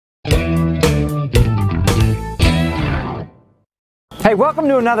Hey, welcome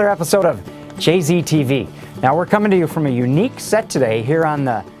to another episode of JZTV. Now we're coming to you from a unique set today here on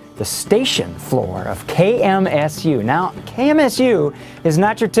the station floor of KMSU. Now, KMSU is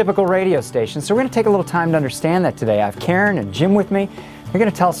not your typical radio station, so we're going to take a little time to understand that today. I have Karen and Jim with me. They're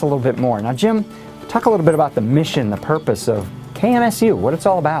going to tell us a little bit more. Now, Jim, talk a little bit about the mission, the purpose of KMSU, what it's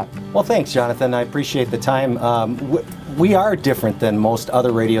all about. Well, thanks, Jonathan. I appreciate the time. We are different than most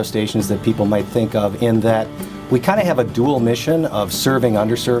other radio stations that people might think of in that we kind of have a dual mission of serving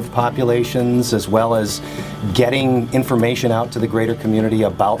underserved populations as well as getting information out to the greater community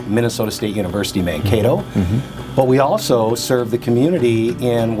about Minnesota State University, Mankato. But we also serve the community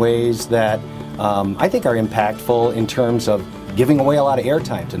in ways that I think are impactful in terms of giving away a lot of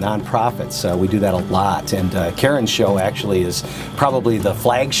airtime to nonprofits. We do that a lot, and Karen's show actually is probably the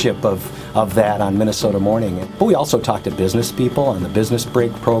flagship of that on Minnesota Morning. But we also talk to business people on the Business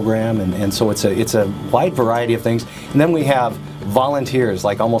Break program, and so it's a wide variety of things. And then we have volunteers,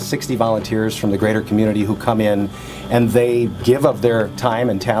 like almost 60 volunteers from the greater community who come in, and they give of their time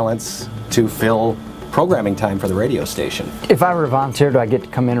and talents to fill programming time for the radio station. If I were a volunteer, do I get to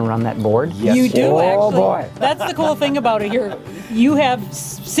come in and run that board? Yes. You do, actually. Oh boy. That's the cool thing about it. You have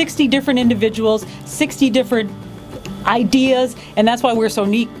 60 different individuals, 60 different ideas, and that's why we're so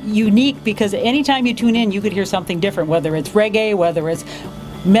unique, because anytime you tune in, you could hear something different, whether it's reggae, whether it's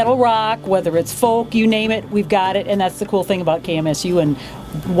metal rock, whether it's folk, you name it, we've got it, and that's the cool thing about KMSU and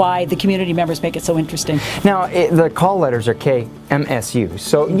why the community members make it so interesting. Now, the call letters are KMSU,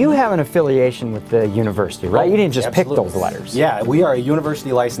 so you have an affiliation with the university, right? You didn't just Absolutely. pick those letters. Yeah, we are a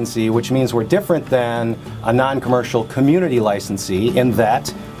university licensee, which means we're different than a non-commercial community licensee in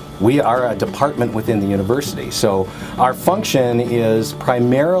that we are a department within the university. So our function is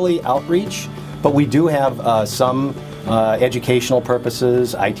primarily outreach, but we do have some educational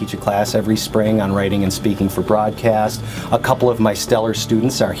purposes. I teach a class every spring on writing and speaking for broadcast. A couple of my stellar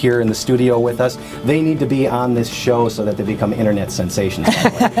students are here in the studio with us. They need to be on this show so that they become internet sensations.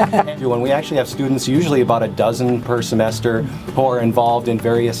 When we actually have students, usually about a dozen per semester, who are involved in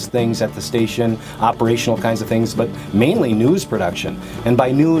various things at the station, operational kinds of things, but mainly news production. And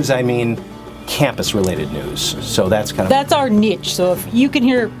by news, I mean campus-related news. So that's kind of... That's our niche. So if you can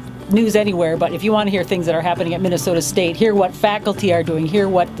hear news anywhere, but if you want to hear things that are happening at Minnesota State, hear what faculty are doing, hear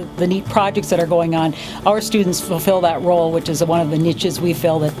what the neat projects that are going on, our students fulfill that role, which is one of the niches we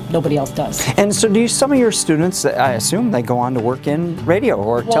fill that nobody else does. And so do some of your students, I assume, they go on to work in radio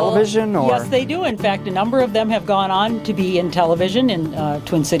or television? Or? Yes, they do. In fact, a number of them have gone on to be in television in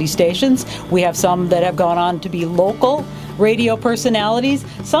Twin City stations. We have some that have gone on to be local radio personalities.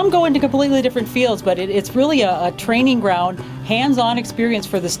 Some go into completely different fields, but it's really a training ground, hands-on experience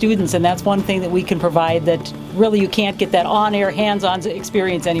for the students, and that's one thing that we can provide that really you can't get that on-air, hands-on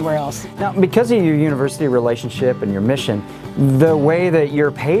experience anywhere else. Now, because of your university relationship and your mission, the way that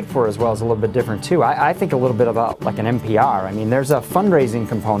you're paid for as well is a little bit different too. I think a little bit about like an NPR. I mean, there's a fundraising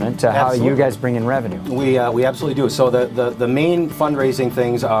component to how you guys bring in revenue. We absolutely do. So the main fundraising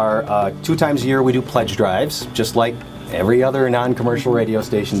things are 2 times a year we do pledge drives, just like every other non-commercial radio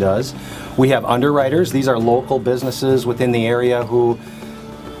station does. We have underwriters. These are local businesses within the area who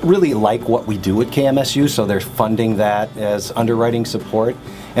really like what we do at KMSU, so they're funding that as underwriting support.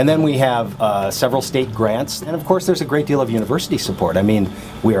 And then we have several state grants, and of course there's a great deal of university support. I mean,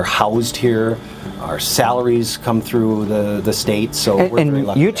 we are housed here, our salaries come through the state, so we're very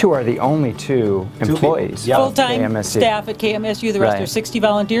lucky. And you two are the only two employees. Full-time staff at KMSU, the rest are 60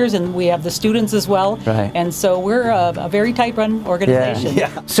 volunteers, and we have the students as well. And so we're a very tight-run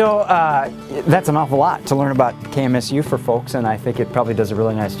organization. So that's an awful lot to learn about KMSU for folks, and I think it probably does a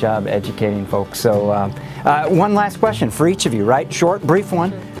really nice job educating folks. So one last question for each of you, right? Short, brief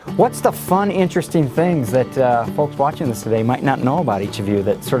one. What's the fun, interesting things that folks watching this today might not know about each of you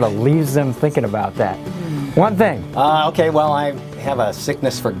that sort of leaves them thinking about that? One thing. Okay, well, I have a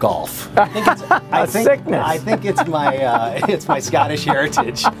sickness for golf. I think it's my Scottish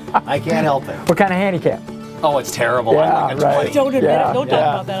heritage. I can't help it. What kind of handicap? Oh, it's terrible. Yeah, I'm like a 20. Don't admit it. Don't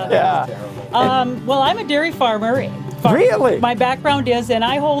talk about that. Well, I'm a dairy farmer. Really? My background is, and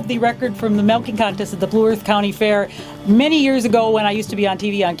I hold the record from the milking contest at the Blue Earth County Fair many years ago when I used to be on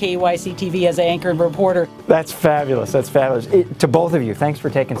TV on KYC-TV as an anchor and reporter. That's fabulous. That's fabulous. To both of you, thanks for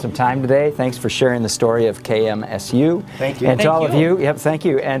taking some time today. Thanks for sharing the story of KMSU. Thank you. And to all of you, thank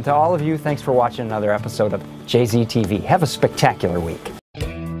you. And to all of you, thanks for watching another episode of JZTV. Have a spectacular week.